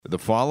The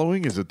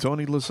following is a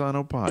Tony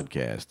Lasano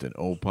podcast, an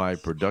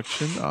Opie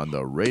production on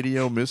the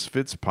Radio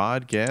Misfits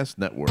Podcast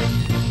Network.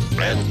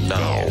 And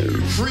now,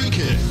 Free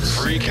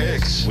Kicks. Free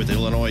Kicks with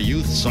Illinois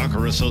Youth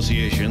Soccer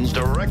Association's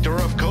Director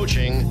of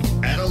Coaching,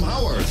 Adam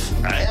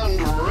Howarth.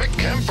 and Rick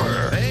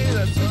Kemper. Hey,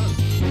 that's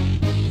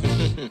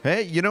us.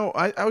 Hey, you know,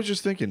 I was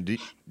just thinking, do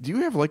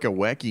you have like a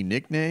wacky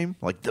nickname?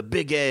 Like the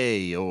Big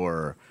A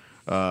or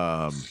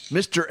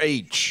Mr.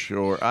 H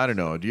or I don't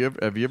know.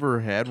 Have you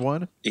ever had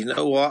one? You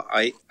know what?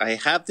 I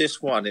had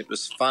this one. It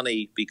was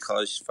funny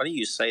because, funny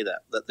you say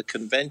that the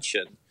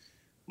convention,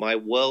 my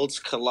worlds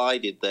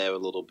collided there a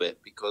little bit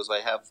because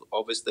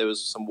there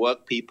was some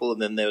work people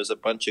and then there was a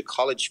bunch of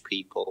college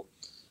people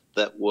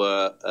that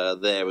were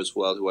there as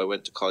well who I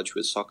went to college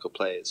with, soccer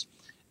players.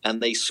 And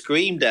they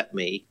screamed at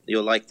me.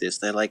 You'll like this.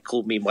 They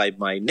called me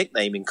my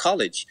nickname in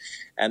college.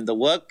 And the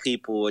work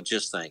people were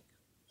just like,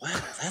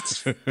 wow,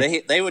 that's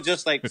they were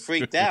just like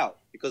freaked out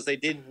because they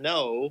didn't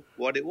know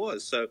what it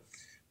was. So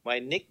my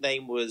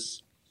nickname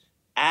was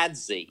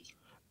Adsy.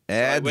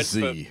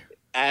 Adsy.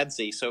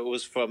 So it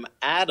was from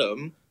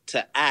Adam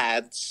to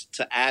Ads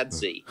to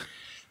Adsy.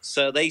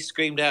 So they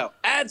screamed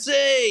out,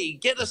 Adsy,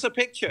 get us a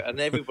picture. And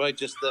everybody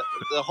just,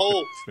 the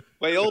whole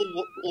way,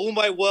 all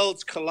my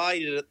worlds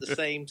collided at the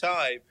same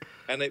time.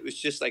 And it was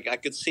just like, I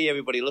could see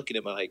everybody looking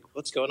at me like,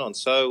 what's going on?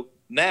 So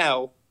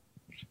now,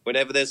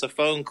 whenever there's a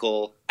phone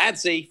call,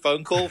 Adsy,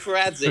 phone call for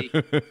Adsy.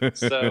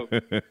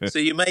 So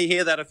you may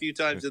hear that a few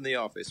times in the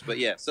office. But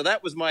yeah, so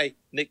that was my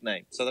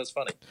nickname. So that's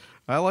funny.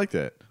 I like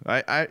that.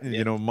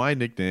 You know, my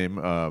nickname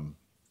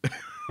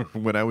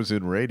when I was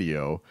in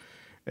radio,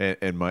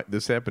 and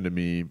this happened to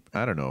me,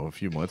 I don't know, a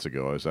few months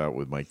ago. I was out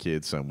with my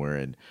kids somewhere,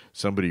 and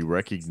somebody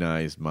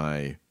recognized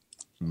my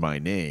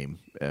name,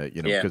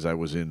 because I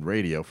was in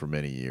radio for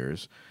many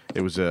years.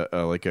 It was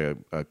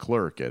a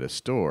clerk at a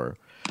store.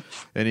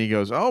 And he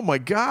goes, "Oh my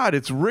God,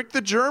 it's Rick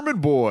the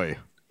German boy."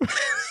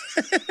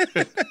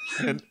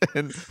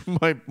 and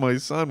my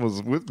son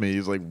was with me.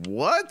 He's like,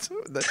 "What?"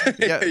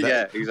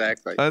 Yeah,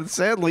 exactly. And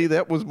sadly,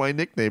 that was my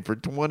nickname for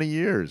 20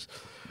 years.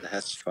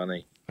 That's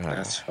funny.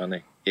 That's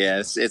funny. Yeah,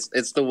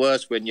 it's the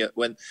worst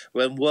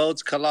when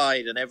worlds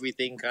collide and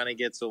everything kind of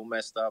gets all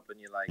messed up, and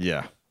you're like,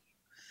 yeah,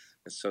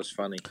 it's so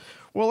funny.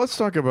 Well, let's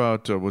talk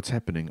about what's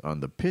happening on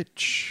the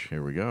pitch.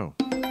 Here we go.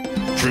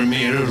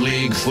 Premier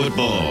League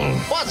football.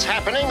 What's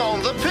happening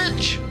on the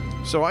pitch?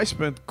 So I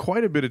spent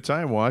quite a bit of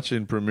time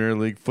watching Premier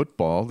League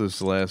football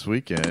this last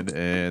weekend,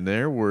 and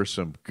there were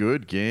some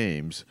good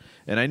games.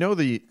 And I know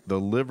the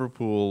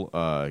Liverpool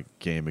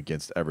game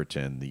against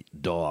Everton, the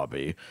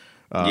derby,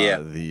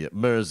 the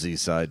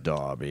Merseyside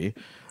derby,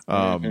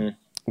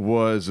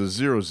 was a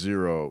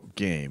 0-0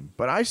 game.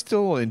 But I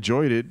still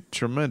enjoyed it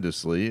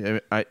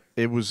tremendously.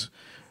 It was,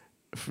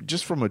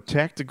 just from a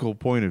tactical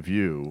point of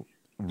view,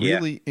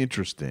 really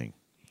interesting.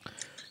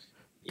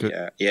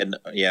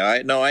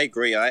 I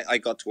agree. I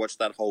got to watch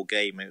that whole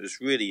game. It was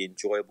really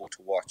enjoyable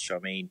to watch. I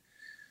mean,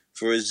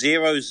 for a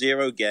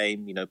 0-0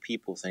 game,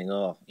 people think,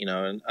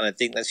 and I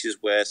think this is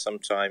where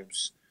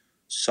sometimes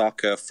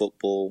soccer,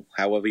 football,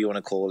 however you want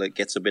to call it,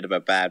 gets a bit of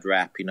a bad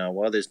rap.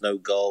 There's no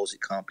goals,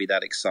 it can't be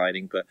that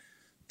exciting. But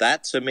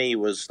that to me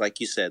was, like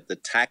you said, the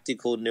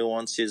tactical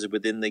nuances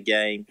within the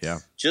game. Yeah.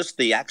 Just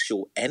the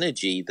actual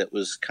energy that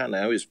was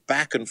it was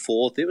back and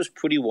forth. It was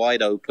pretty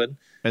wide open.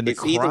 And the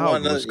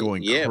crowd was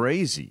going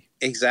crazy.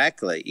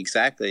 Exactly.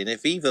 And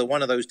if either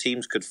one of those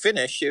teams could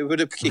finish, it could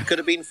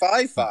have been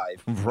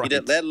 5-5, right.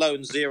 Let alone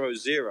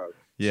 0-0.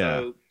 Yeah.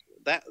 So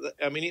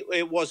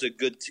it was a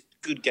good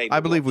game. I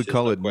believe we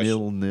call it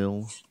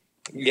 0-0.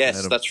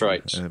 Yes, that's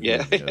right.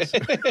 Yeah. Yes.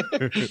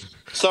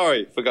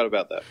 Sorry, forgot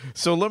about that.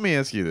 So let me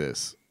ask you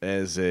this: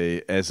 as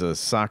a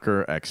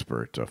soccer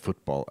expert, a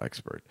football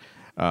expert,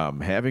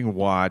 having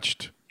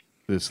watched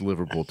this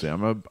Liverpool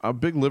team, I'm a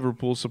big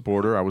Liverpool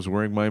supporter. I was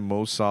wearing my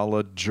Mo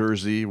Salah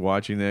jersey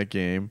watching that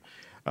game.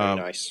 Very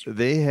nice.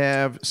 They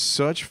have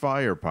such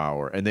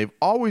firepower, and they've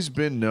always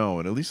been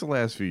known, at least the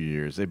last few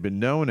years, they've been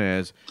known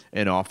as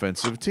an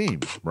offensive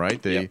team,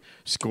 right? They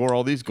score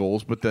all these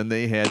goals, but then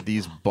they had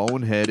these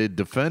boneheaded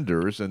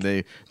defenders, and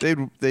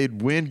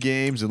they'd win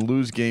games and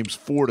lose games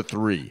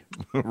 4-3,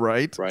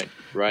 right?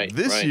 Right.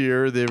 This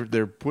year,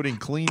 they're putting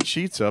clean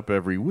sheets up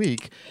every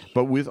week,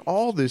 but with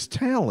all this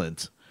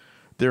talent,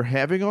 they're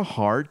having a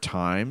hard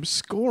time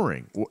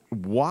scoring.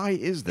 Why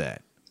is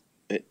that?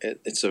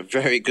 It's a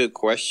very good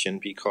question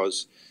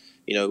because,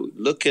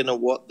 looking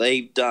at what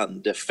they've done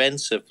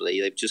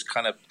defensively, they've just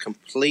kind of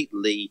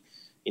completely,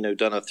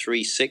 done a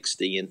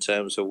 360 in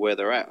terms of where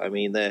they're at. I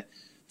mean, they're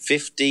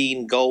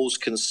 15 goals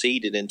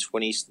conceded in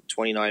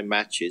 29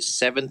 matches,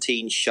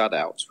 17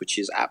 shutouts, which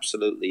is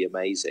absolutely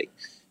amazing.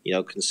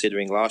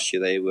 Considering last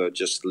year they were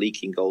just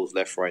leaking goals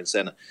left, right, and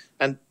center.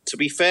 And to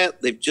be fair,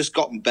 they've just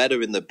gotten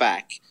better in the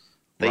back.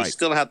 They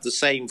still have the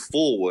same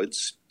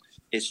forwards.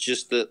 It's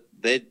just that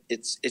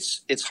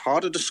it's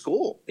harder to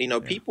score.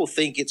 People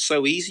think it's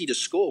so easy to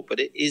score, but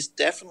it is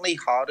definitely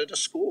harder to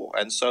score.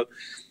 And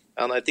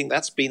I think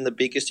that's been the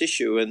biggest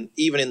issue. And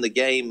even in the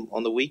game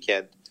on the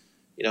weekend,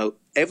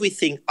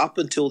 everything up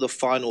until the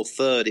final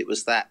third, it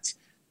was that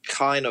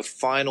kind of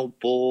final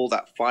ball,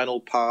 that final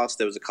pass.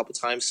 There was a couple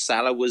times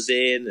Salah was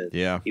in,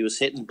 and he was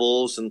hitting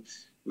balls, and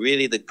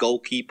really the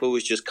goalkeeper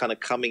was just kind of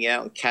coming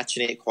out and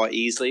catching it quite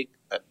easily.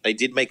 They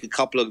did make a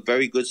couple of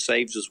very good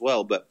saves as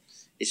well, but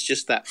it's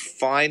just that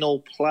final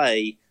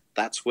play.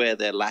 That's where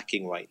they're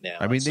lacking right now.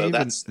 I mean, so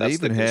they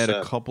even had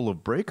a couple of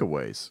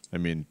breakaways. I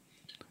mean,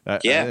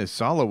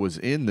 Salah was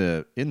in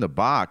the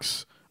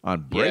box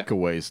on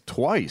breakaways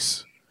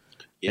twice,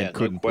 and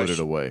couldn't put it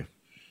away.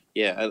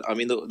 Yeah, I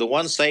mean the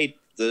one save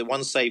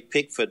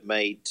Pickford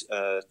made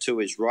to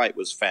his right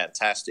was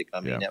fantastic. I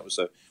mean that was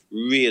a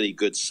really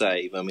good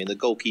save. I mean the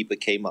goalkeeper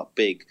came up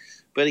big,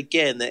 but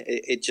again,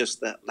 it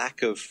just that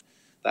lack of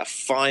that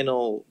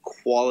final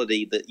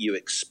quality that you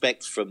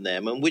expect from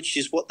them, and which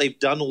is what they've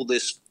done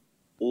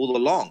all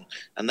along,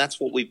 and that's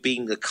what we've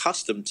been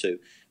accustomed to.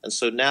 And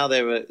so now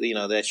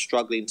they're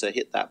struggling to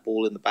hit that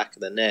ball in the back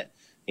of the net.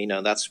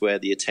 That's where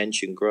the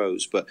attention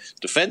grows. But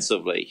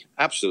defensively,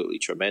 absolutely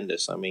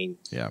tremendous. I mean,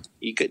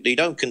 you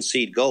don't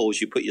concede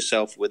goals. You put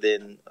yourself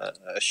within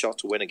a shot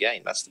to win a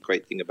game. That's the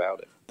great thing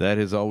about it. That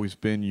has always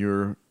been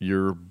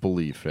your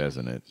belief,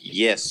 hasn't it?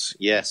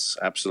 Yes,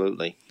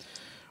 absolutely.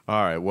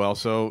 All right. Well,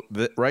 so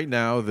right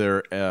now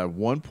they're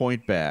 1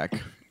 point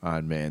back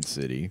on Man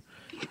City.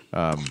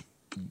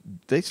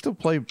 They still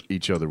play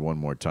each other one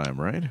more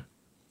time, right?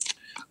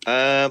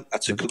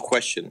 That's a good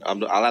question.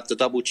 I'll have to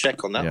double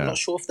check on that. I'm not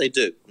sure if they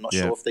do.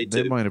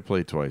 They might have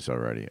played twice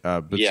already.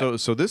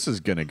 So this is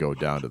going to go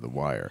down to the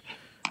wire.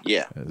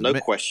 Yeah, no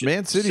question.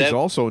 Man City's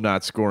also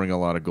not scoring a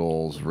lot of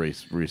goals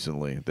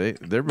recently.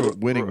 They're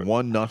winning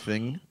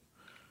 1-0.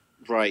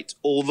 Right.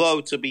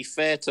 Although, to be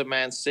fair to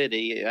Man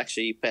City,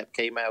 actually Pep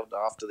came out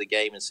after the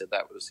game and said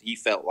he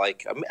felt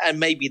like, and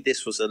maybe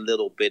this was a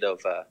little bit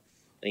of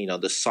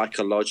the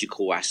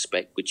psychological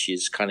aspect, which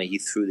is kind of he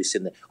threw this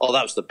in there. Oh,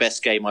 that was the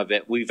best game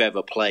we've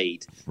ever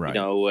played. Right.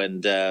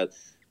 And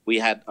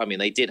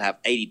they did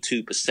have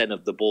 82%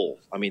 of the ball.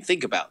 I mean,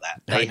 think about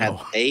that. They had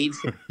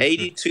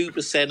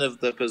 82% of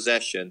the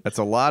possession. That's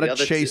a lot of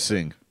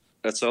chasing.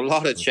 That's a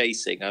lot of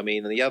chasing. I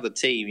mean, the other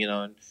team,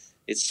 and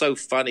it's so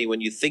funny when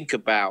you think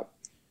about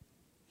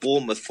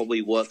Bournemouth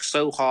probably worked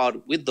so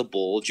hard with the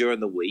ball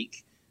during the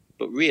week,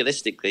 but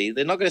realistically,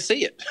 they're not going to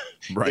see it.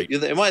 Right.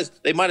 They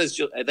might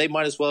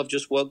as well have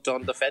just worked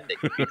on defending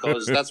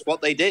because that's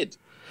what they did.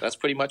 That's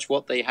pretty much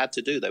what they had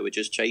to do. They were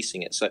just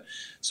chasing it. So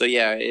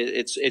yeah,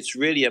 it's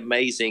really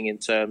amazing in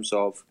terms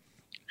of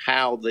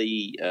how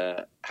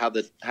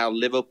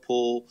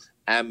Liverpool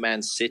and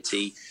Man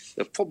City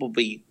have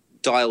probably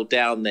dialed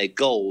down their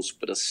goals,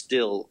 but are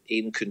still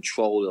in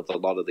control of a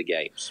lot of the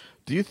games.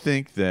 Do you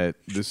think that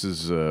this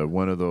is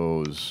one of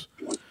those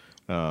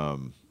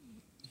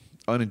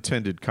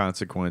unintended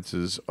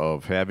consequences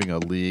of having a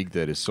league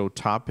that is so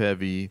top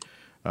heavy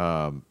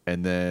and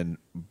then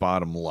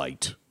bottom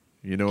light?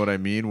 You know what I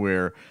mean?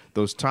 Where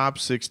those top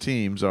 6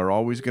 teams are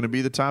always going to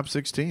be the top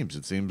 6 teams.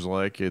 It seems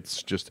like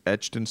it's just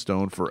etched in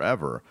stone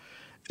forever.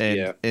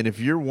 And if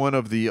you're one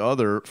of the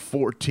other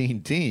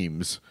 14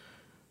 teams,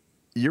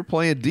 you're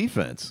playing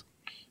defense.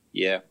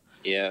 Yeah.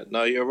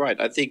 No, you're right.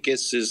 I think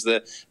this is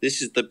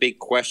the big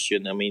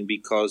question. I mean,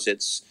 because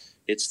it's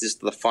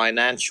the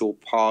financial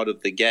part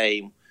of the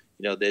game.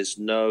 There's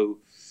no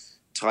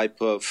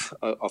type of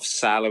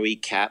salary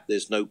cap.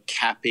 There's no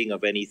capping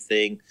of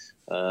anything.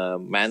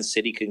 Man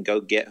City can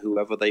go get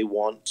whoever they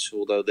want,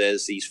 although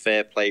there's these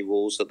fair play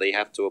rules that they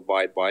have to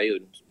abide by,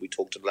 and we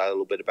talked a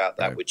little bit about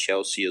that with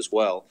Chelsea as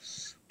well.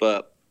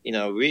 But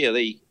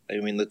really, I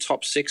mean, the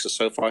top 6 are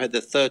so far ahead.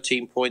 They're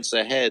 13 points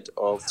ahead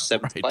of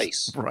 7th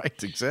place.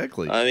 Right,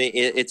 exactly. I mean,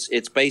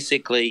 it's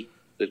basically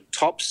the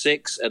top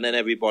 6 and then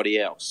everybody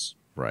else.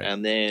 Right.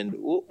 And then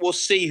we'll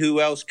see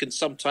who else can.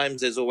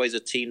 Sometimes there's always a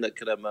team that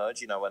can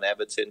emerge, and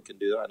Everton can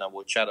do that. And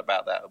we'll chat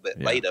about that a bit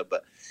later.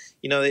 But,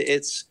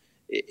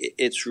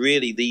 it's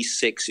really these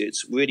 6.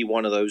 It's really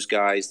one of those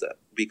guys that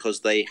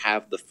because they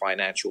have the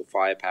financial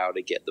firepower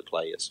to get the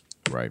players.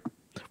 Right.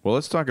 Well,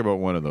 let's talk about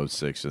one of those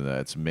 6, and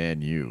that's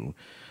Man U.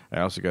 I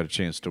also got a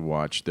chance to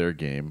watch their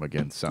game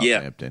against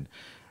Southampton,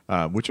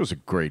 which was a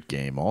great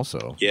game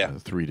also. Yeah.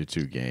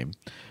 3-2 game.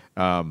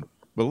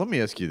 But let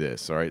me ask you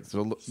this, all right?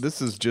 So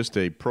this is just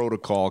a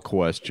protocol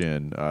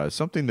question,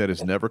 something that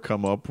has never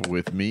come up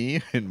with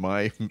me in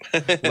my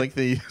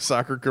lengthy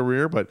soccer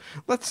career. But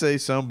let's say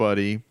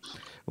somebody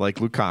like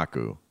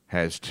Lukaku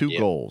has 2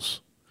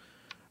 goals,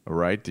 all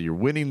right? You're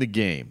winning the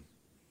game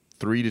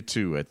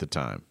 3-2 at the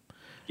time.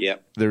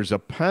 Yep. There's a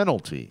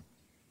penalty,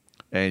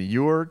 and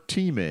your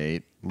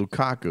teammate,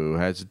 Lukaku,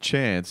 has a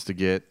chance to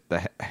get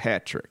the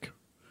hat trick.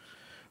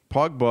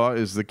 Pogba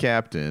is the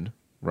captain.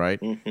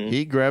 Right? Mm-hmm.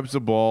 He grabs the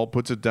ball,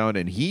 puts it down,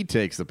 and he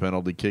takes the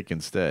penalty kick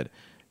instead.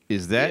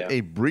 Is that a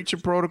breach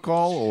of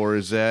protocol, or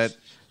is that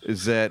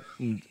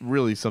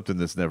really something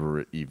that's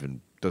never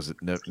even comes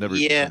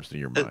to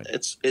your mind?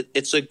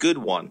 It's a good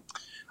one.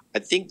 I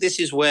think this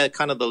is where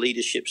kind of the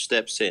leadership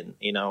steps in.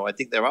 I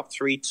think they're up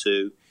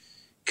 3-2.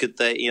 Could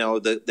they?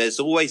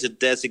 There's always a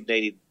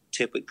designated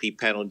typically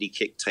penalty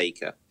kick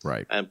taker.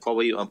 Right. And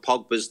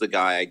Pogba's the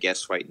guy, I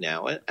guess, right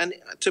now. And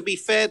to be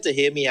fair to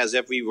him, he has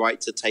every right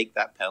to take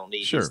that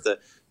penalty. Sure. He's the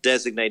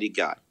designated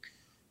guy.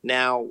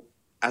 Now,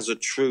 as a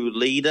true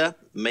leader,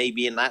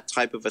 maybe in that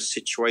type of a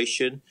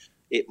situation,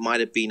 it might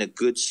have been a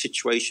good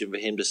situation for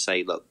him to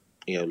say, look,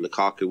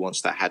 Lukaku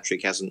wants that hat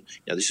trick.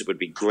 This would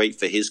be great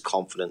for his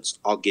confidence.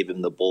 I'll give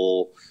him the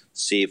ball,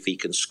 see if he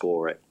can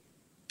score it.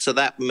 So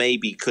that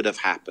maybe could have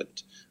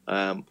happened.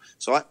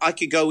 So I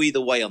could go either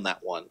way on that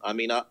one. I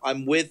mean,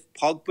 I'm with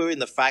Pogba in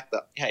the fact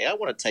that, hey, I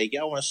want to take it.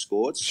 I want to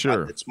score.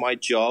 It's my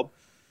job.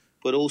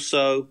 But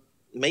also,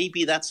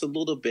 maybe that's a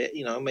little bit,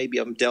 maybe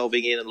I'm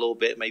delving in a little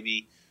bit,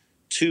 maybe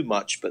too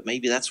much. But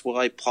maybe that's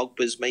why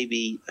Pogba's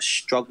maybe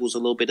struggles a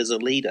little bit as a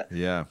leader.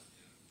 Yeah.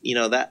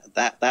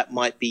 That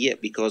might be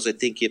it, because I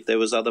think if there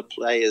was other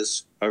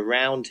players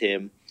around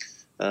him,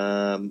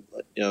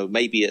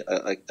 maybe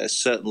a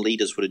certain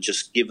leaders would have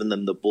just given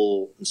them the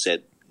ball and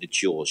said,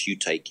 it's yours, you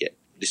take it.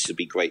 This would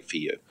be great for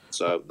you.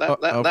 So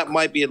that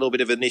might be a little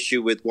bit of an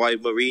issue with why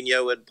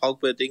Mourinho and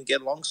Pogba didn't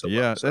get along so well.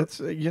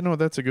 Yeah,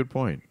 that's a good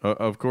point.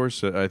 Of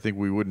course, I think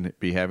we wouldn't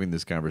be having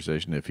this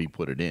conversation if he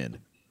put it in.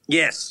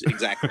 Yes,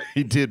 exactly.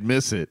 He did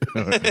miss it.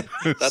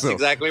 That's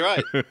exactly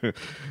right.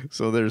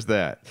 So there's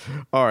that.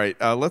 All right,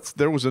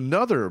 there was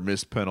another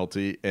missed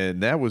penalty,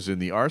 and that was in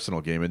the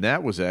Arsenal game, and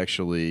that was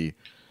actually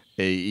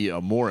a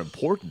more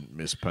important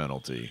missed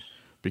penalty,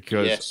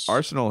 because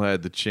Arsenal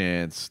had the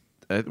chance.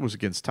 It was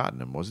against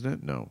Tottenham, wasn't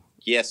it? No.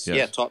 Yes.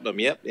 Yeah, Tottenham.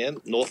 Yep. Yeah.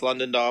 North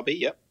London derby.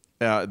 Yep.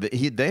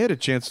 They had a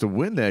chance to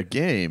win that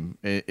game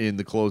in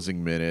the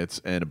closing minutes,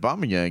 and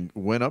Aubameyang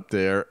went up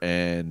there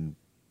and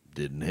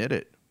didn't hit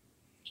it.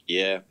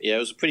 Yeah, it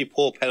was a pretty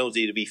poor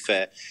penalty, to be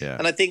fair. Yeah.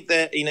 And I think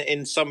that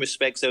in some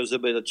respects there was a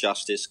bit of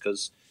justice,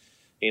 because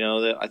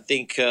I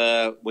think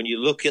when you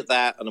look at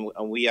that,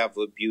 and we have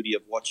the beauty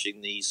of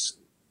watching these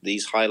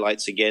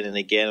highlights again and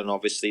again, and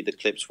obviously the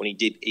clips when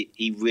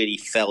he really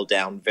fell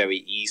down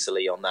very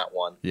easily on that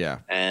one. Yeah.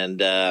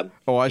 And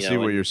I see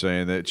what you're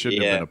saying. That it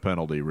shouldn't have been a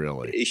penalty,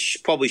 really. It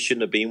probably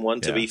shouldn't have been one,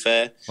 to be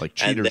fair. Like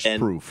cheaters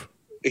proof.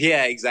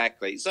 Yeah,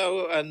 exactly.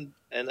 So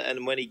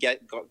and when he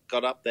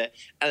got up there,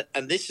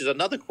 and this is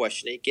another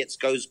question. It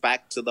goes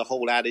back to the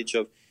whole adage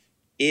of,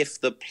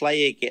 if the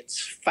player gets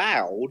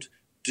fouled,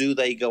 do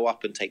they go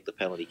up and take the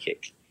penalty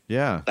kick?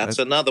 Yeah, that's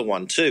another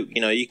one too.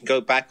 You can go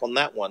back on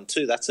that one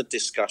too. That's a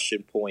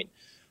discussion point.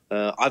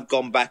 I've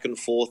gone back and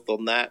forth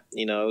on that.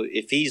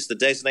 If he's the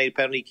designated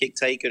penalty kick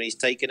taker and he's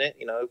taken it,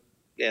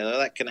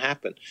 that can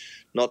happen.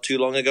 Not too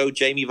long ago,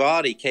 Jamie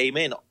Vardy came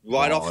in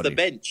right off the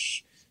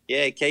bench.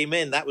 Yeah, he came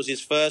in. That was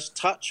his first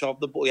touch of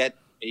the ball.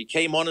 He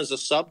came on as a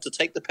sub to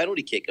take the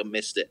penalty kick and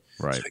missed it.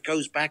 Right. So it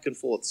goes back and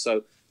forth.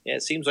 So,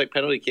 it seems like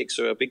penalty kicks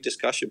are a big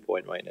discussion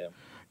point right now.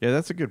 Yeah,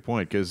 that's a good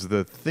point, because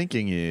the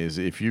thinking is,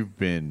 if you've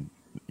been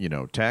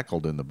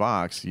tackled in the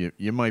box,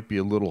 you might be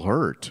a little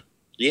hurt.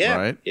 Yeah.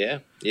 Right?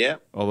 Yeah.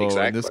 Although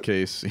in this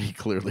case, he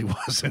clearly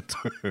wasn't.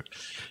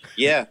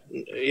 Yeah,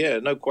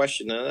 no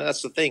question. And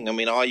that's the thing. I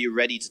mean, are you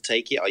ready to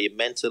take it? Are you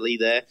mentally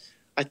there?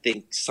 I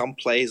think some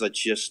players are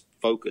just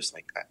focused.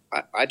 Like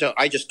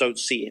I just don't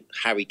see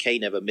Harry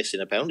Kane ever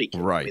missing a penalty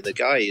kick. Right. I mean, the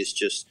guy is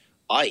just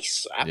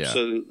ice,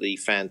 absolutely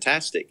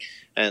fantastic.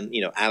 And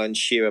Alan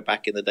Shearer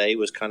back in the day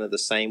was kind of the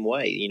same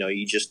way.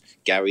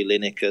 Gary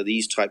Lineker,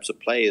 these types of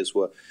players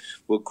were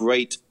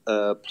great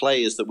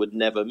players that would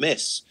never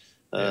miss.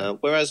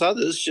 Whereas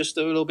others just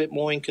a little bit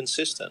more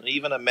inconsistent.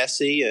 Even a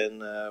Messi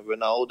and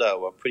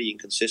Ronaldo are pretty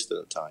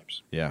inconsistent at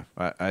times. Yeah,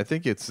 I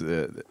think it's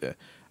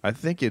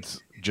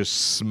just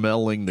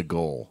smelling the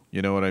goal.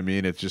 You know what I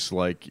mean? It's just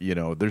like,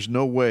 there's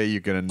no way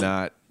you're going to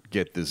not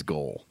get this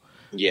goal.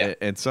 Yeah.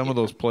 And some of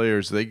those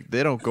players, they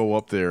don't go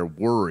up there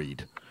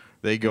worried.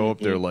 They go up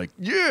there like,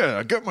 yeah,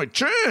 I got my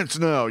chance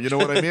now. You know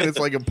what I mean? It's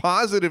like a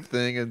positive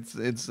thing.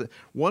 It's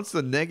once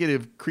the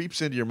negative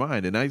creeps into your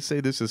mind, and I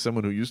say this as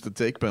someone who used to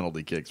take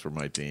penalty kicks for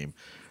my team.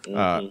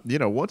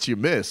 Once you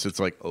miss, it's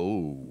like,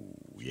 oh,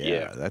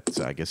 yeah.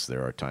 I guess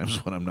there are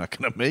times when I'm not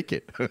going to make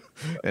it,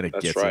 and it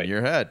gets in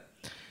your head.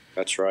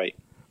 That's right.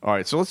 All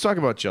right, so let's talk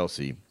about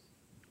Chelsea,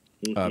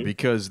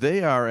 because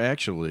they are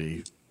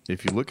actually,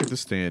 if you look at the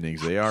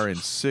standings, they are in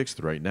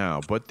 6th right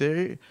now, but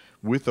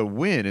with a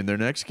win in their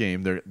next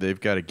game,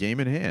 they've got a game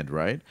in hand,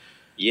 right?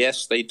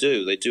 Yes, they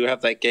do. They do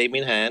have that game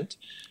in hand.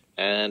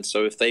 And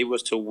so if they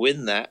was to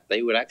win that,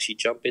 they would actually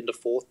jump into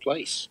 4th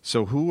place.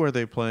 So who are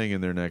they playing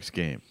in their next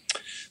game?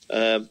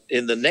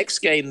 In the next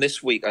game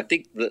this week, I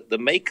think the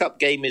make-up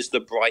game is the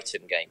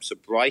Brighton game. So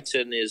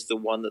Brighton is the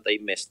one that they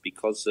missed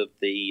because of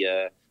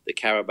the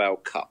Carabao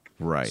Cup.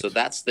 Right. So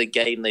that's the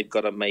game they've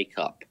got to make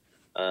up.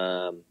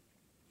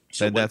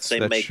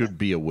 That should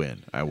be a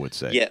win, I would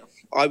say. Yeah,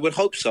 I would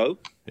hope so.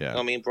 Yeah.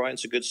 I mean,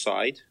 Brighton's a good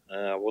side.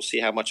 We'll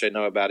see how much I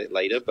know about it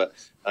later, but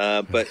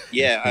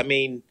yeah, I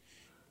mean,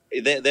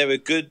 they're a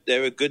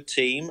good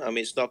team. I mean,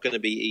 it's not going to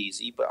be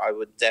easy, but I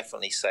would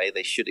definitely say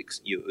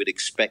you would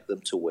expect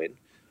them to win.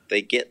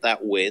 They get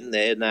that win.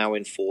 They're now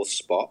in 4th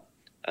spot.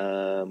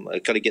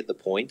 got to get the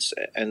points,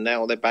 and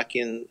now they're back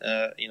in,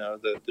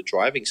 the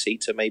driving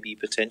seat to maybe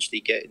potentially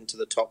get into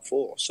the top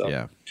 4. So,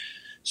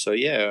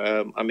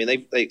 I mean,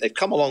 they've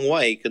come a long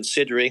way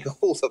considering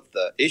all of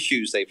the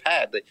issues they've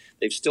had.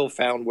 They've still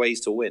found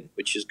ways to win,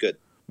 which is good.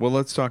 Well,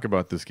 let's talk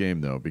about this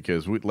game though,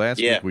 because last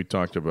week we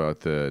talked about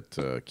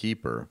that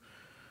keeper.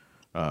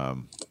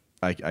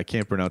 I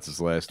can't pronounce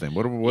his last name.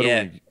 What are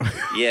we?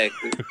 Yeah,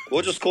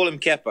 we'll just call him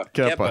Kepa.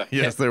 Kepa.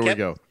 Yes, there we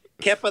go.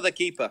 Kepa the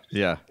keeper.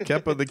 Yeah,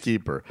 Kepa the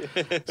keeper.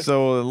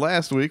 So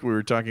last week we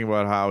were talking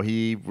about how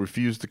he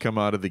refused to come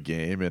out of the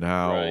game and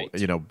how,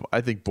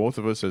 I think both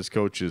of us as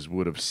coaches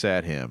would have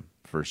sat him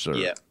for sure.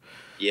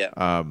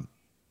 Yeah.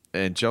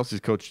 And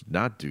Chelsea's coach did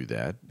not do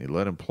that. He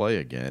let him play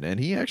again, and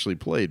he actually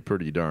played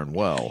pretty darn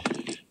well.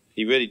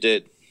 He really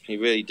did.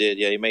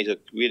 Yeah, he made a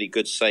really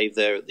good save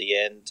there at the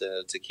end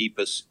to keep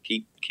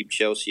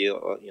Chelsea,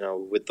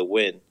 with the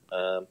win.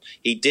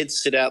 He did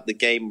sit out the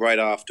game right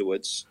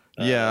afterwards.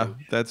 Yeah,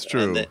 that's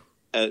true.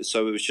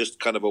 So it was just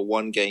kind of a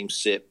one-game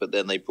sit, but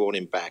then they brought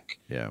him back.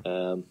 Yeah.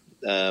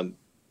 And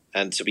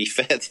to be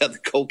fair, the other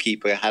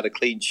goalkeeper had a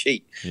clean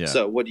sheet. Yeah.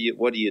 So what do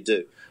you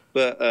do?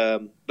 But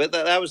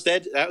that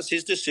was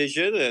his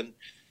decision, and it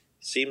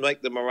seemed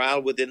like the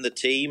morale within the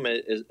team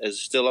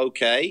is still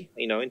okay.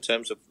 In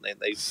terms of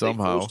they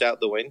forged out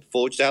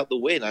the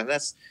win, and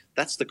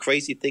that's the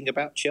crazy thing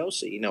about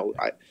Chelsea.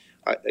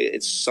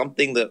 It's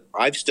something that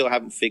I still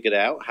haven't figured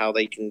out, how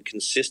they can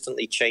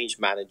consistently change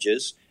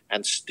managers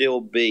and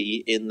still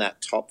be in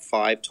that top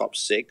 5, top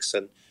 6,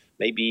 and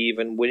maybe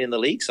even winning the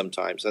league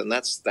sometimes. And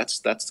that's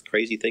the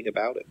crazy thing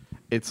about it.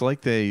 It's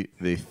like they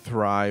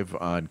thrive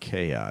on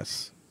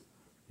chaos.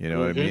 You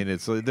know what I mean?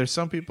 It's like there's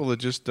some people that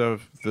just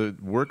that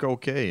work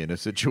okay in a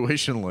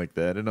situation like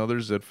that, and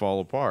others that fall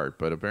apart.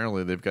 But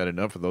apparently, they've got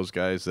enough of those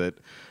guys that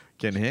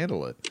can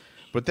handle it.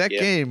 But that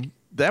game.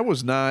 That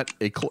was not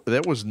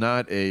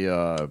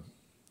a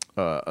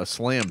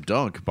slam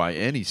dunk by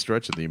any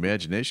stretch of the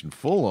imagination.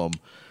 Fulham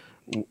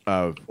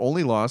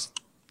only lost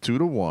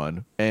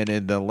 2-1, and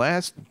in the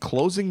last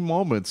closing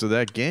moments of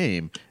that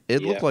game,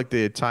 it looked like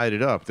they had tied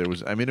it up. It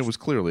was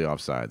clearly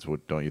offsides.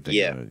 What don't you think?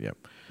 Yeah.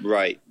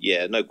 Right.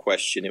 Yeah. No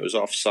question. It was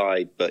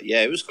offside, but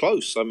it was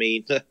close. I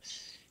mean,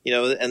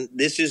 and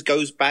this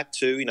goes back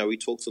to we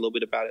talked a little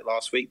bit about it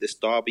last week. This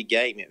derby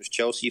game. It was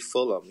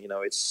Chelsea-Fulham.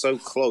 It's so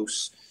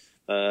close.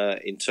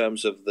 In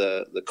terms of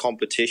the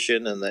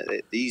competition, and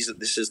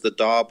this is the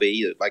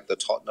derby, like the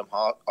Tottenham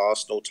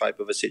Arsenal type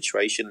of a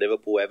situation,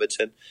 Liverpool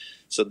Everton.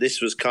 So this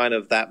was kind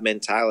of that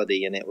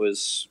mentality, and it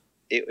was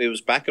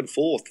back and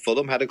forth.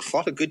 Fulham had a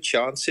lot of good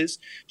chances.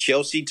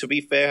 Chelsea, to be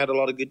fair, had a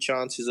lot of good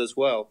chances as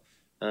well.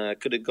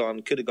 Could have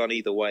gone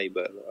either way,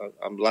 but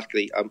I'm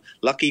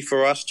lucky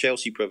for us.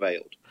 Chelsea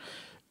prevailed.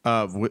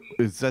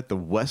 Is that the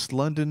West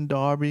London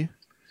derby?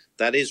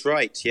 That is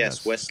right.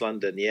 Yes. West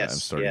London. Yes, I'm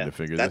starting to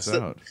figure this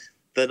out.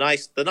 The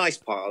nice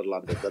part of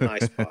London, the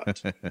nice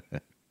part.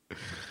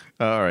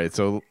 All right.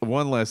 So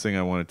one last thing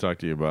I want to talk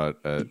to you about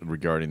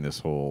regarding this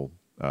whole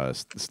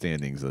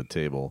standings of the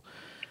table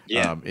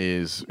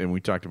is, and we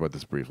talked about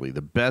this briefly,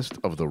 the best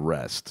of the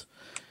rest.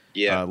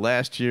 Yeah.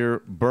 Last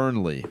year,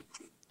 Burnley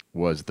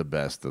was the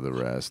best of the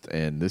rest,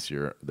 and this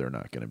year they're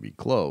not going to be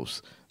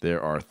close.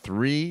 There are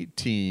 3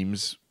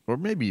 teams, or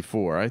maybe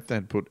 4. I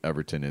then put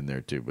Everton in there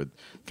too, but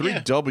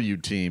 3 W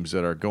teams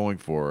that are going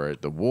for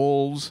it: the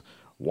Wolves,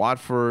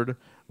 Watford,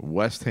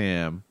 West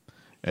Ham,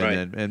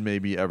 and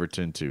maybe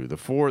Everton too.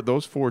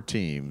 Those 4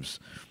 teams.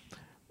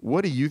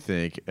 What do you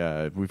think?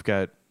 We've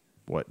got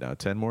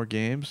 10 more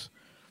games.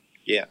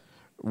 Yeah.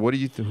 What do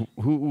you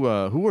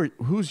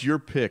who's your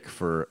pick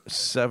for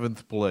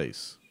 7th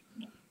place?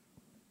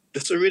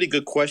 That's a really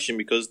good question,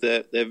 because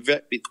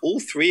all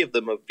 3 of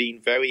them have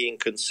been very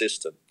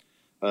inconsistent.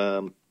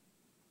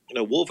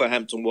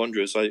 Wolverhampton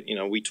Wanderers,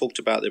 we talked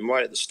about them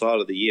right at the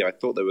start of the year. I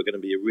thought they were going to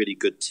be a really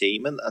good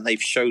team, and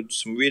they've showed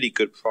some really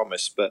good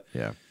promise. But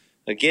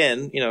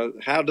again,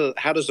 how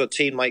does a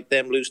team like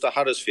them lose to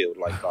Huddersfield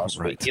like last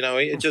week?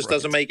 It just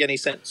doesn't make any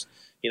sense.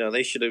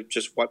 They should have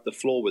just wiped the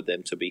floor with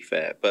them, to be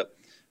fair. But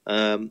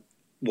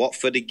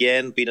Watford,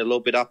 again, been a little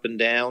bit up and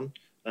down.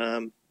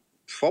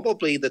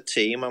 Probably the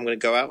team, I'm going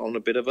to go out on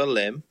a bit of a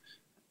limb,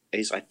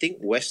 is I think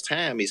West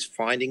Ham is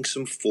finding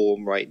some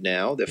form right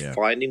now. They're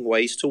finding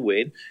ways to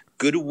win.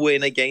 Good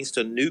win against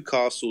a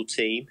Newcastle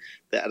team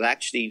that had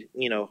actually,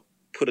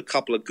 put a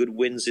couple of good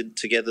wins in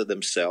together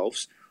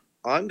themselves.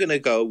 I'm going to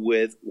go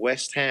with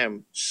West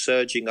Ham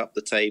surging up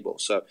the table.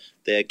 So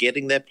they're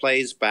getting their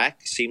players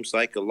back. Seems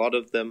like a lot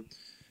of them,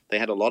 they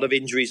had a lot of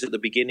injuries at the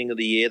beginning of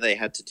the year they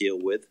had to deal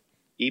with.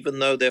 Even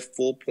though they're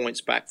 4 points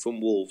back from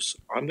Wolves,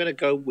 I'm going to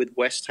go with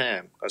West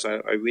Ham, because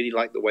I really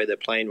like the way they're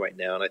playing right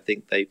now, and I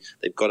think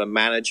they've got a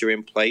manager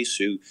in place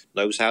who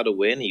knows how to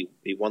win. He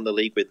won the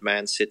league with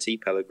Man City,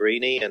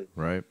 Pellegrini, and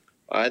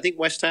I think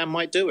West Ham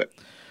might do it.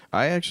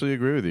 I actually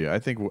agree with you. I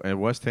think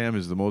West Ham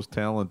is the most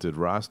talented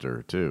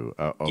roster too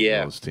of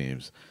those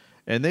teams,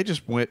 and they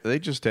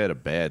just had a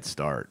bad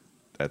start.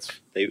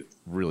 That's They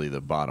really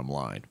the bottom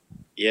line.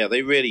 Yeah,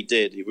 they really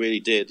did. He really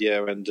did.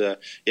 Yeah, and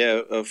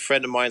a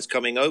friend of mine's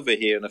coming over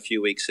here in a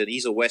few weeks, and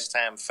he's a West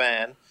Ham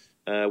fan.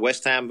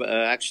 West Ham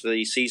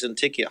actually season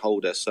ticket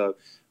holder, so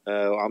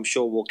I'm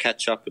sure we'll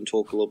catch up and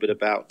talk a little bit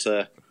about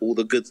all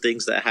the good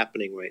things that are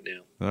happening right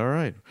now. All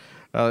right.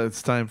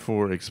 It's time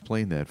for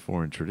Explain That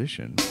Foreign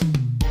Tradition.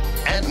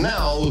 And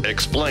now,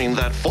 explain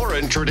that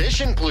foreign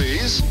tradition,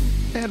 please.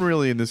 And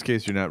really, in this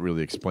case, you're not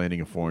really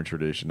explaining a foreign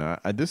tradition.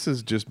 This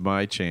is just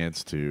my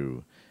chance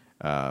to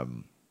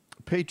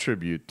pay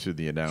tribute to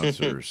the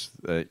announcers.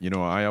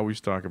 I always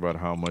talk about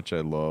how much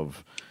I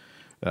love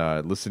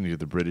listening to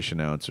the British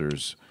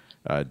announcers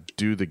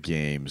do the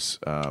games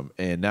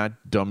and not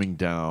dumbing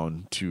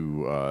down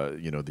to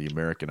the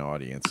American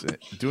audience.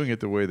 Doing it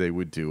the way they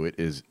would do it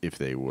is if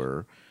they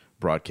were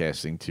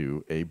broadcasting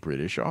to a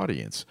British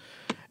audience.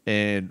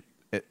 And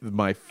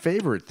my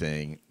favorite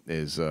thing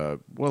is,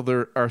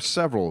 there are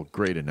several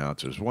great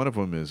announcers. One of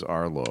them is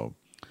Arlo.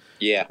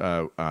 Yeah.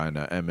 On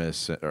not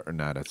MSNBC,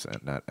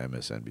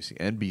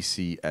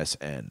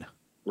 NBCSN.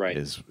 Right.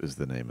 Is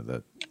the name of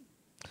that.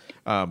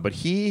 But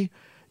he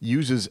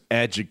uses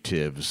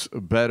adjectives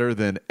better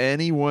than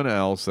anyone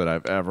else that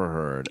I've ever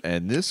heard.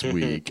 And this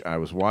week, I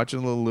was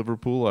watching the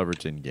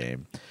Liverpool-Everton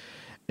game,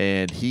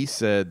 and he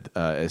said,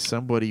 as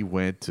somebody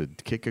went to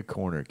kick a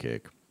corner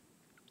kick,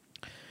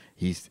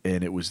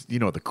 it was,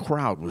 the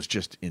crowd was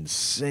just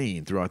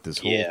insane throughout this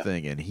whole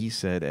thing. And he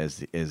said,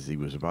 as he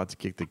was about to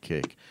kick the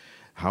kick,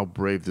 how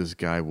brave this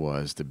guy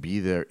was to be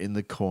there in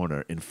the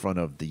corner in front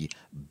of the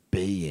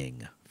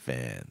baying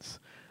fans.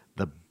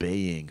 The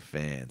baying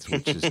fans,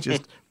 which is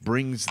just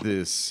brings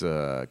this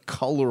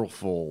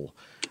colorful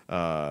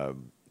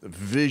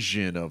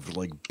vision of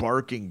like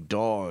barking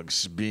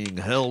dogs being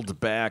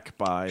held back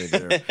by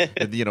their,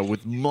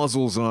 with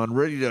muzzles on,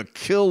 ready to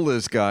kill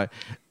this guy.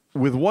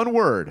 With one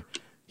word,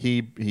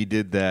 he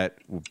did that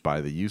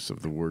by the use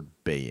of the word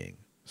baying.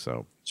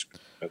 So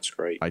that's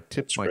great. I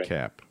tip my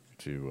cap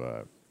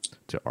to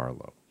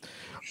Arlo.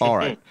 All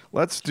right,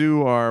 let's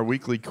do our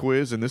weekly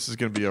quiz, and this is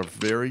going to be our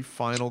very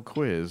final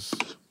quiz.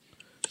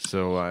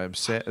 So I'm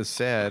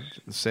sad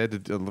to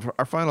do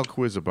our final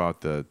quiz about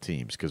the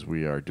teams because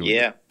we are doing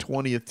the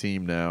 20th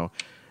team now,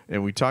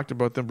 and we talked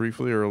about them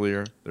briefly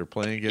earlier. They're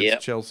playing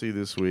against Chelsea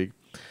this week.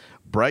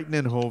 Brighton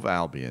and Hove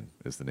Albion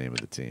is the name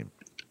of the team.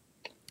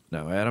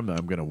 Now, Adam,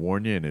 I'm going to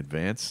warn you in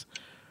advance.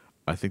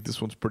 I think this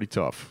one's pretty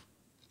tough.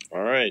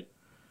 All right.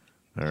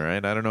 I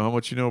don't know how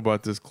much you know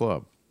about this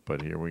club,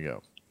 but here we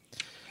go.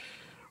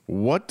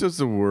 What does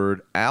the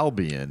word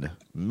Albion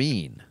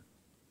mean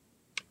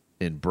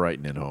in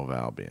Brighton and Hove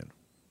Albion?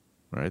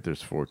 All right,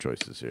 there's 4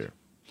 choices here.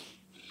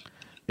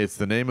 It's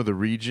the name of the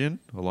region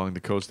along the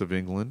coast of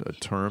England, a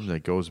term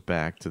that goes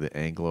back to the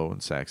Anglo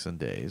and Saxon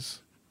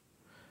days.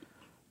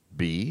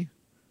 B,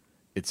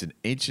 it's an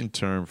ancient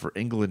term for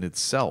England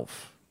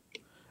itself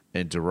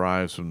and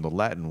derives from the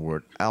Latin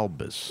word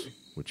albus,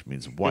 which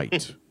means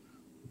white,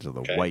 to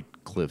the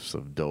white cliffs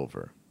of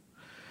Dover.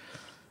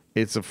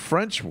 It's a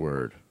French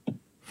word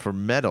for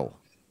metal,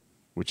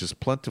 which is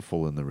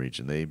plentiful in the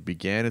region. They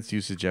began its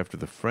usage after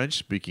the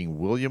French-speaking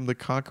William the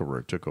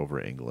Conqueror took over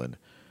England.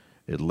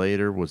 It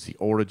later was the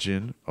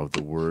origin of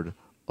the word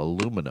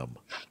aluminum.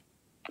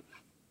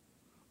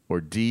 Or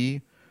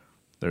D,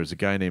 there's a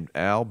guy named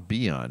Al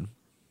Bion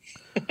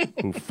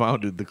who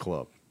founded the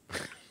club.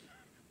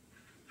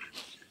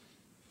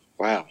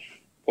 Wow.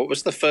 What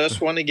was the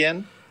first one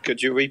again?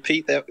 Could you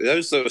repeat that?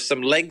 Those are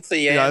some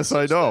lengthy answers.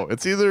 Yes, I know.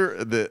 It's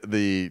either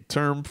the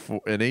term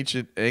for an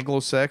ancient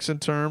Anglo-Saxon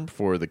term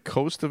for the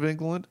coast of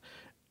England,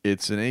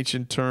 it's an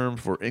ancient term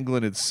for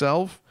England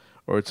itself,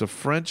 or it's a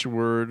French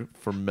word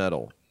for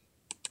metal.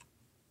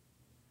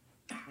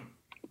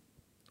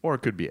 Or it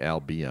could be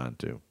Albion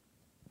too.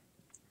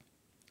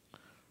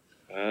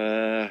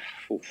 I'm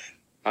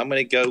going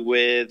to go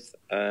with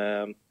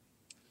I'll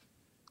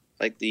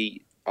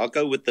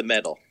go with the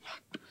metal.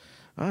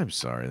 I'm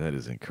sorry, that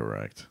is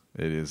incorrect.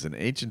 It is an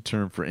ancient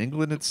term for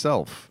England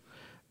itself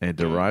and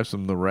derives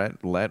from the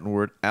Latin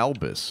word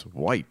albus,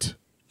 white,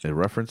 a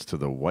reference to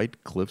the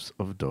white cliffs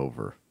of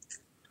Dover.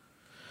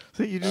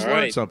 See, you just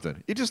learned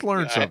something. You just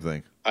learned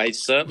something. I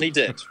certainly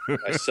did.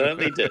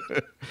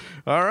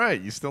 All right,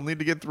 you still need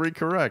to get 3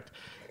 correct.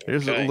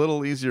 Here's a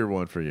little easier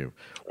one for you.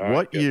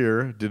 What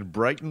year did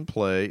Brighton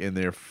play in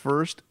their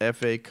first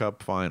FA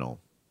Cup final?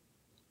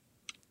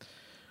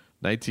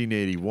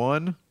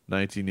 1981,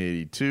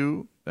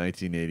 1982,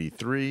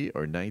 1983,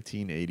 or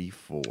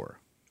 1984?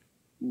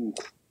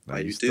 Now,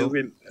 you still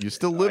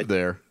live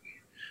there.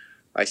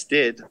 I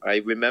did. I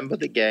remember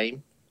the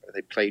game.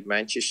 They played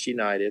Manchester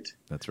United.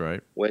 That's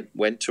right.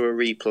 Went to a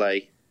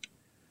replay.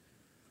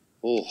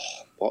 Oh,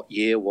 what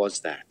year was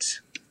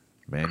that?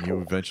 Man, you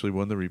eventually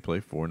won the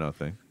replay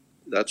 4-0.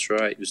 That's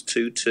right. It was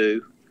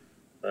 2-2.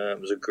 It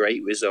was a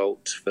great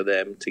result for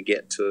them to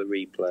get to a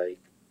replay.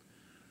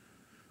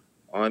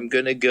 I'm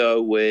going to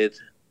go with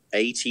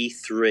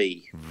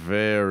 83.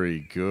 Very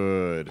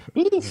good.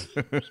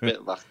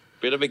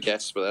 Bit of a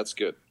guess, but that's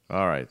good.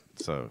 All right.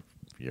 So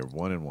you're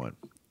 1-1.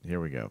 Here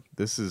we go.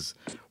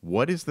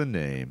 What is the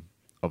name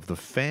of the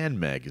fan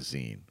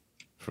magazine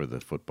for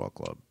the football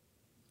club?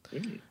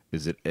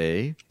 Is it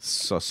A,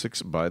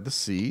 Sussex by the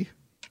Sea,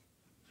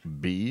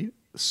 B,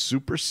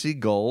 Super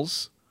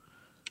Seagulls,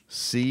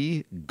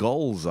 C,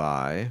 Gull's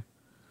Eye,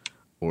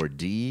 or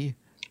D,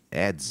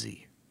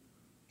 Adsy?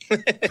 I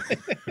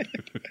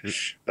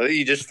think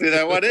you just threw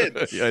that one in.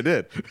 Yeah, I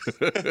did.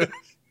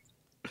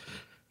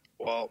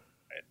 Well,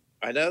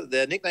 I know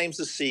their nicknames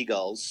are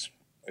Seagulls.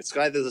 It's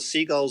either the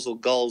Seagulls or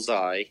Gull's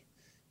Eye.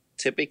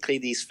 Typically,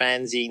 these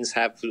fanzines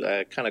have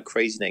kind of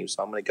crazy names,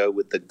 so I'm going to go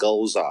with the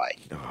Gull's Eye.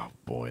 Oh,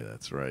 boy,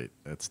 that's right.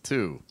 That's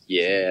 2.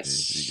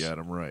 Yes. You got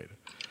them right.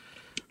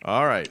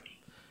 All right.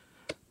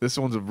 This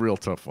one's a real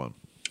tough one.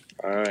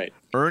 All right.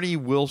 Ernie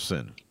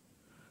Wilson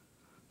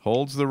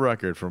holds the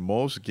record for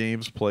most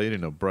games played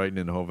in a Brighton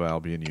and Hove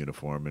Albion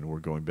uniform, and we're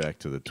going back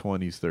to the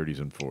 20s, 30s,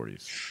 and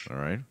 40s. All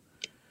right?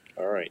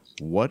 All right.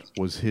 What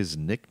was his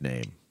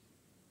nickname?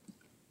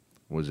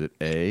 Was it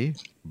A,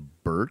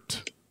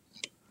 Bert,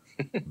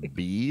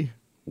 B,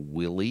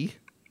 Willie,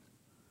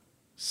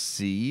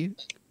 C,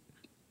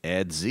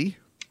 Adsy,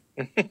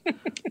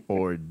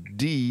 or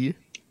D,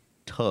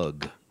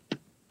 Tug?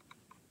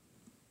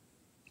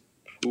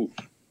 Ooh.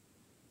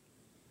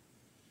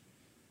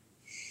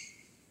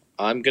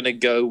 I'm going to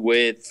go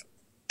with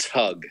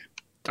Tug.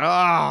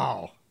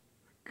 Oh,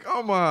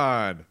 come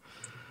on.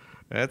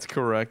 That's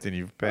correct, and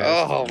you've passed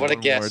Oh, what a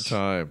one guess. more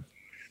time.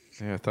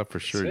 Yeah, I thought for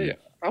sure you'd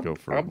go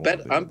for I'm, more bet,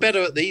 than I'm this.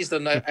 better at these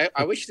than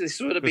I wish this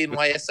would have been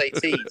my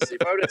SATs.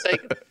 If I would have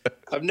taken,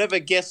 I've never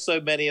guessed so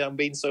many, and I've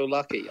been so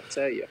lucky. I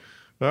tell you.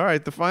 All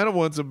right, the final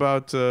one's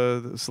about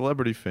the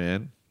celebrity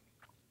fan.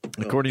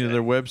 According to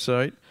their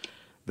website,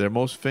 their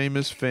most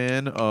famous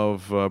fan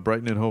of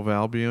Brighton and Hove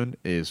Albion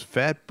is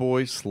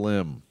Fatboy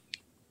Slim.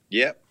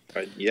 Yep.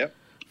 Yep.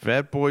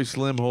 Fatboy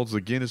Slim holds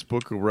the Guinness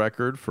Book of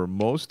Record for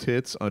most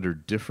hits under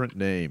different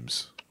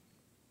names.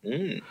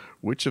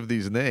 Which of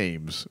these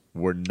names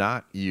were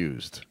not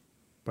used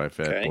by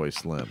Fatboy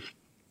Slim?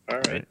 All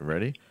right.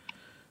 Ready?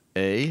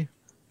 A,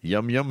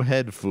 Yum Yum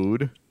Head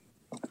Food.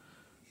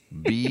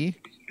 B,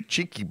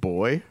 Cheeky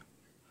Boy.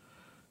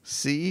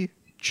 C,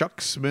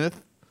 Chuck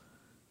Smith.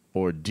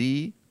 Or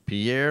D,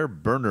 Pierre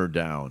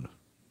Burnerdown.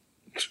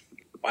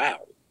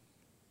 Wow.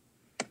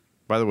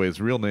 By the way, his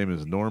real name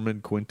is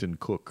Norman Quinton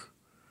Cook.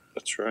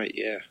 That's right.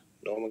 Yeah.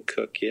 Norman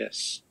Cook.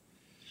 Yes.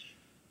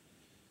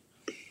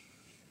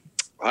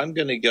 I'm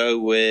going to go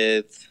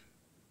with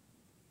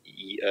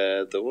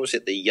what was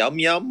it? The Yum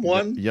Yum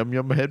one? Yum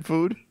Yum Head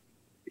Food?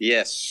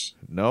 Yes.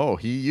 No,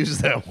 he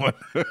used that one.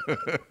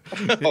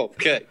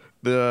 Okay.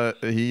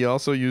 He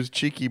also used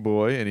Cheeky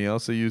Boy, and he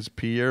also used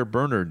Pierre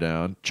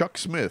Burnerdown. Chuck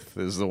Smith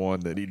is the one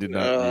that he did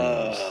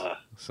not use.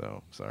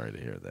 So, sorry to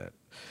hear that.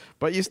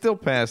 But you still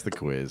passed the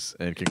quiz,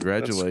 and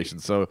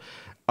congratulations. So,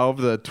 of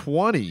the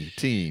 20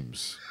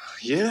 teams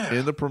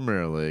in the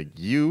Premier League,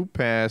 you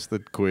passed the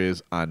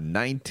quiz on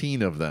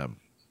 19 of them.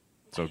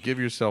 So give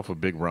yourself a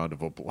big round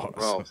of applause.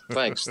 Well,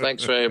 thanks.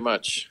 Thanks very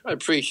much. I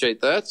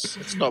appreciate that.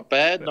 It's not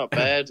bad. Not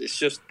bad. It's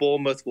just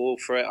Bournemouth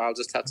Wolverhampton. I'll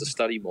just have to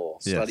study more.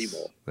 Study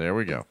more. There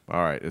we go.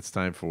 All right. It's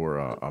time for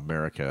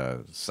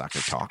America Soccer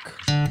Talk.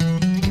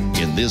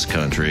 In this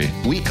country,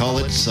 we call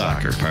it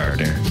soccer,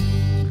 partner.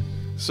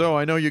 So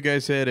I know you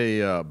guys had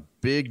a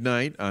big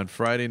night on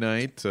Friday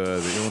night.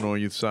 The Illinois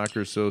Youth Soccer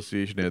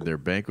Association had their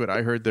banquet.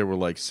 I heard there were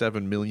like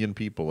 7 million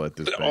people at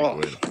this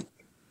banquet.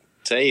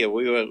 Tell you,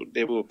 we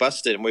were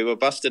busting. We were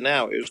busting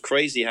out. It was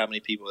crazy how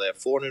many people there.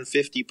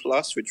 450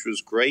 plus, which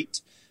was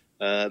great.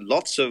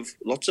 Lots of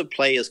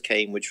players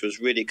came, which was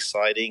really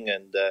exciting,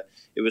 and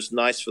it was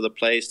nice for the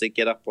players to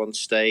get up on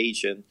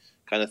stage and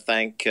kind of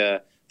thank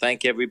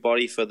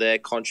everybody for their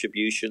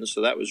contributions.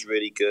 So that was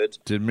really good.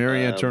 Did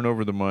Marianne turn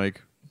over the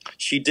mic?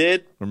 She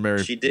did. Or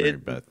Mary? She did.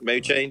 Mary Beth.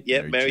 Mary Jane.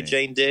 Yeah, Mary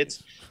Jane did.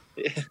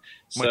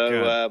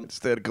 So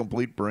instead had a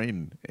complete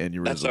brain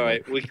aneurysm. That's all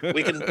right. We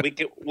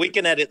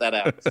can edit that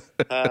out.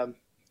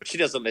 She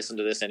doesn't listen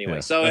to this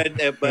anyway. Yeah.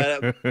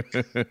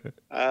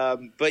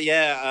 But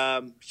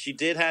yeah, she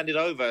did hand it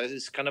over.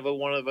 It's kind of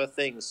one of her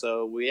things.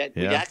 So we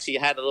actually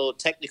had a little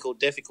technical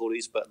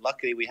difficulties, but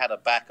luckily we had a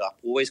backup.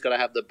 Always got to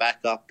have the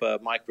backup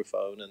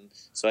microphone, and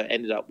so it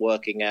ended up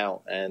working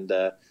out. And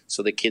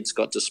so the kids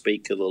got to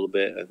speak a little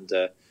bit, and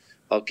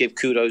I'll give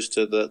kudos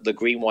to the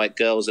Green White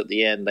girls at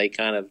the end. They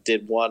kind of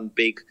did one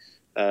big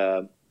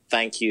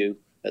thank you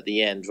at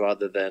the end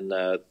rather than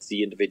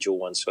the individual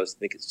ones. So I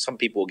think some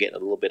people were getting a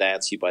little bit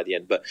antsy by the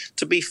end. But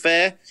to be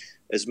fair,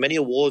 as many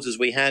awards as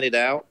we handed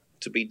out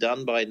to be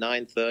done by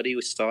 9:30,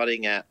 we're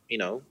starting at,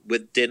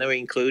 with dinner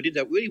included,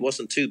 that really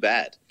wasn't too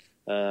bad,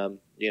 to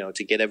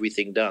get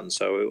everything done.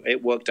 So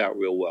it worked out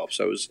real well.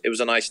 So it was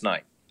a nice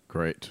night.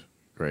 Great.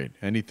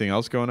 Anything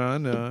else going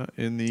on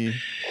in the...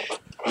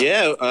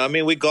 Yeah, I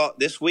mean, we got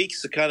this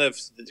week's kind of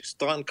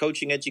starting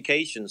coaching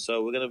education,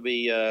 so we're going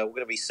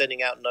to be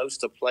sending out notes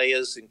to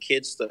players and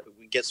kids that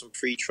we get some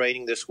free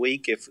training this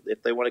week if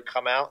they want to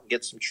come out and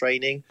get some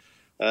training.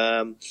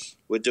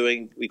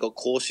 We got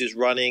courses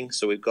running,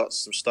 so we've got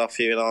some stuff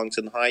here in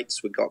Arlington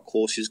Heights. We've got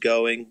courses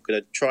going. We're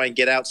going to try and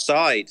get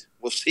outside.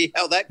 We'll see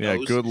how that goes.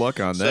 Yeah, good luck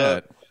on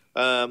that.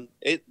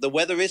 The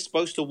weather is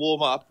supposed to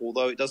warm up,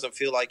 although it doesn't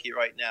feel like it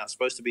right now. It's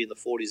supposed to be in the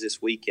 40s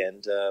this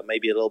weekend,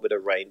 maybe a little bit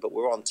of rain, but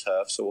we're on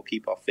turf, so we'll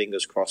keep our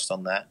fingers crossed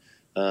on that.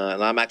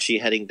 And I'm actually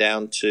heading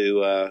down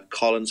to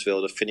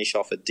Collinsville to finish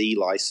off a D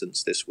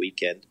license this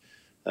weekend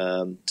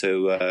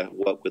to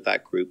work with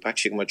that group.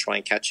 Actually, I'm going to try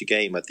and catch a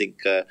game. I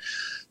think the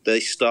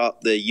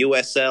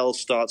USL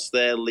starts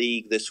their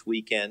league this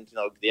weekend.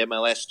 The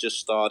MLS just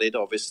started,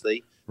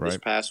 obviously, this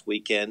past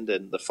weekend,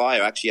 and the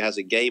Fire actually has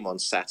a game on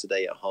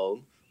Saturday at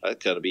home.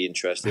 That's going to be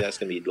interesting. That's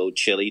going to be a little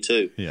chilly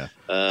too. Yeah.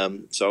 So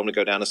I'm going to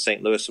go down to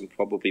St. Louis and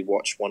probably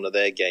watch one of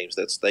their games.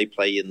 They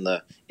play in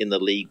the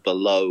league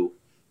below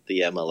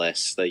the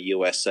MLS, the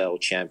USL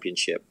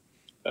Championship.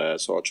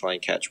 So I'll try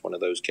and catch one of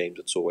those games.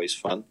 It's always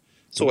fun.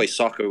 It's always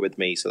soccer with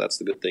me, so that's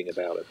the good thing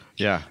about it.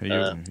 Yeah,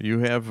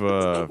 you have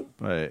a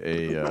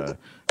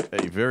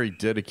very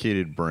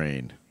dedicated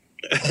brain.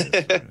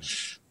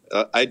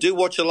 I do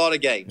watch a lot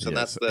of games, and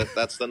that's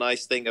the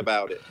nice thing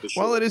about it. For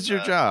sure. Well, it is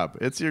your job.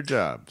 It's your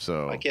job.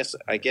 So I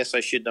guess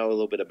I should know a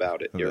little bit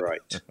about it. You're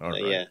right. All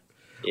right.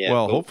 Yeah.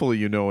 Well, hopefully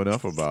you know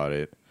enough about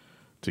it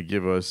to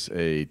give us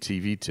a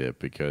TV tip,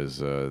 because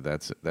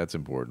that's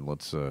important.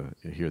 Let's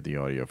hear the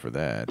audio for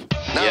that.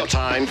 Now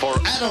time for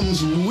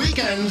Adam's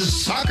Weekend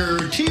Soccer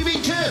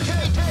TV Tip.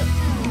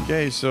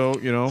 Okay, so,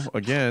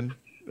 again,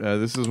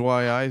 this is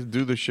why I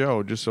do the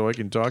show, just so I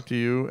can talk to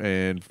you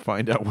and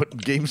find out what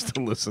games to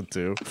listen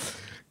to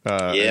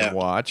and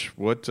watch.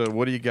 What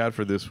do you got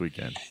for this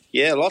weekend?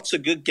 Yeah, lots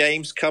of good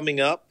games coming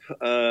up.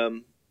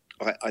 I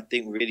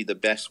think really the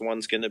best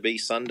one's going to be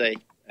Sunday.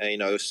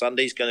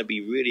 Sunday's going to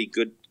be really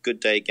good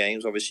day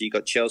games. Obviously, you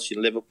got Chelsea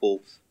and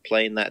Liverpool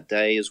playing that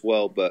day as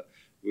well, but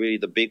really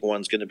the big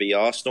one's going to be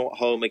Arsenal at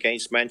home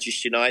against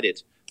Manchester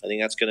United. I think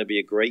that's going to be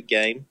a great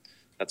game.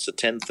 That's a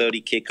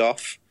 10:30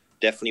 kickoff.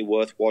 Definitely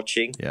worth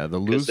watching. Yeah, the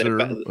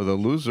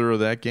loser of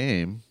that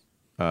game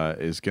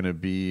is going to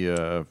be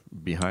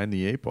behind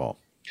the 8 ball.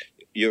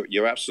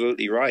 You're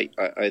absolutely right.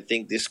 I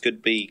think this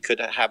could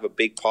have a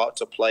big part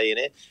to play in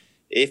it.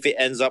 If it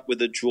ends up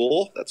with a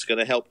draw, that's going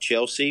to help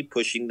Chelsea,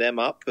 pushing them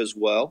up as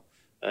well.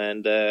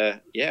 And,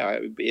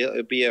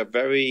 it'll be a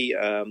very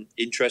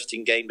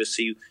interesting game to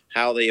see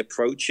how they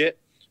approach it.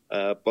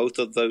 Both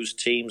of those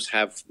teams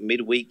have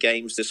midweek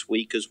games this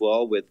week as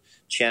well, with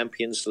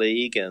Champions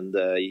League and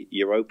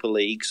Europa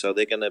League. So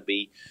they're going to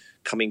be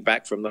coming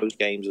back from those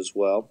games as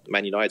well.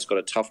 Man United's got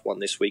a tough one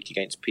this week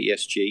against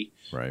PSG.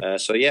 Right.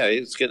 It's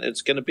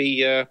going to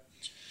be an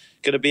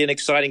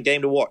exciting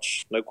game to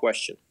watch, no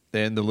question.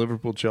 And the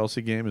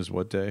Liverpool-Chelsea game is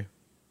what day?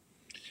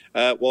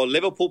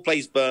 Liverpool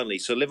plays Burnley,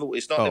 so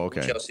it's not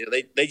Liverpool-Chelsea.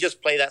 They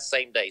just play that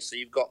same day. So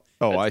you've got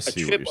a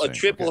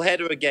triple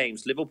header of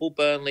games: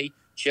 Liverpool-Burnley,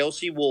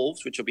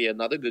 Chelsea-Wolves, which will be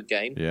another good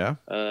game. Yeah.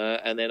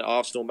 And then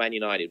Arsenal-Man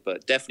United.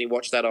 But definitely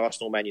watch that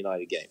Arsenal-Man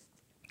United game.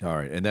 All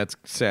right, and that's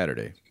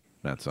Saturday.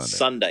 Not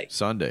Sunday.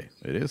 Sunday.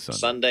 It is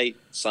Sunday.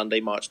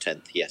 Sunday, March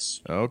 10th,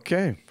 yes.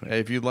 Okay.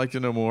 If you'd like to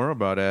know more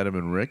about Adam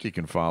and Rick, you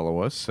can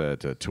follow us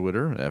at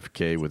Twitter,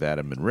 FK with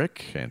Adam and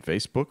Rick, and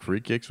Facebook,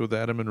 Free Kicks with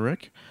Adam and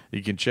Rick.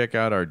 You can check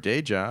out our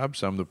day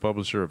jobs. I'm the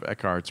publisher of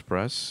Eckhart's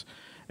Press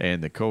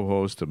and the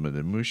co-host of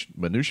the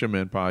Minutia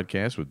Men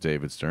podcast with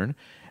David Stern.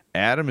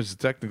 Adam is the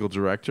technical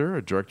director,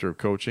 a director of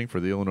coaching for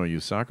the Illinois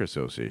Youth Soccer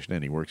Association,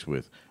 and he works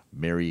with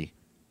Mary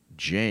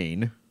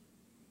Jane.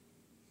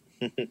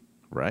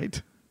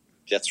 Right?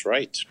 That's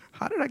right.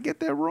 How did I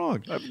get that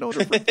wrong? I've known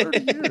her for 30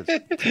 years.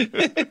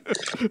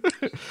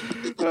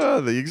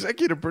 The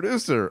executive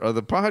producer of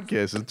the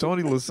podcast is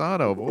Tony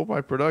Lasano of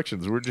Opie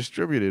Productions. We're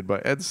distributed by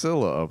Ed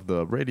Silla of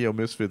the Radio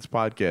Misfits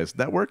Podcast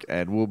Network,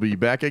 and we'll be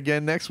back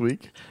again next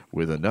week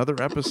with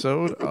another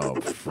episode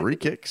of Free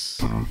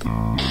Kicks.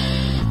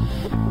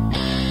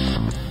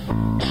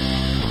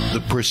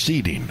 The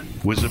proceeding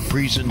was a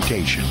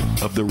presentation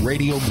of the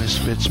Radio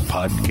Misfits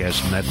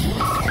Podcast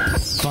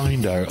Network.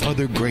 Find our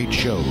other great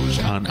shows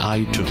on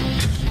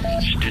iTunes,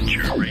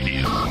 Stitcher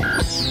Radio,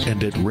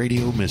 and at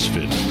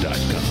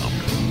RadioMisfits.com.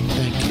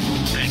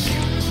 Thank you.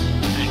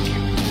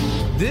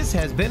 This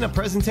has been a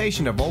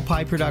presentation of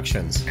Opie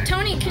Productions.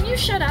 Tony, can you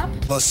shut up?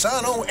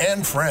 Lasano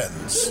and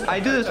Friends. I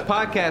do this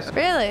podcast.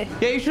 Really?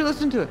 Yeah, you should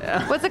listen to it.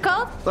 What's it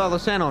called?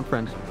 Lasano and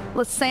Friends.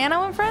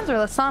 Lasano and Friends or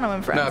Lasano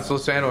and Friends? No, it's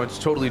Lasano. It's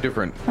totally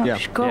different.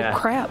 Oh,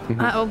 crap.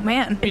 Oh,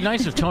 man. It'd be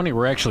nice if Tony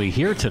were actually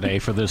here today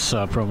for this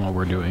promo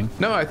we're doing.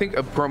 No, I think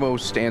a promo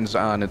stands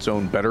on its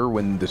own better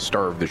when the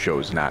star of the show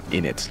is not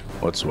in it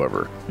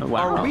whatsoever.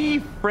 Wow. Are we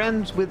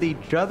friends with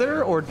each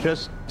other or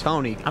just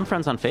Tony? I'm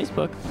friends on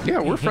Facebook. Yeah,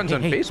 we're friends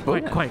on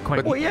Facebook.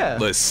 Quite. Well, yeah.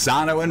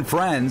 Lasano and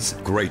Friends.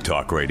 Great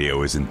Talk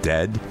Radio isn't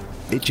dead.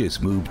 It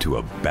just moved to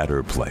a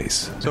better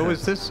place. So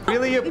is this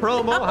really a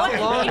promo? How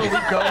long are we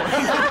going?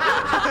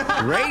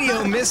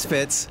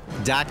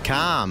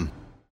 RadioMisfits.com.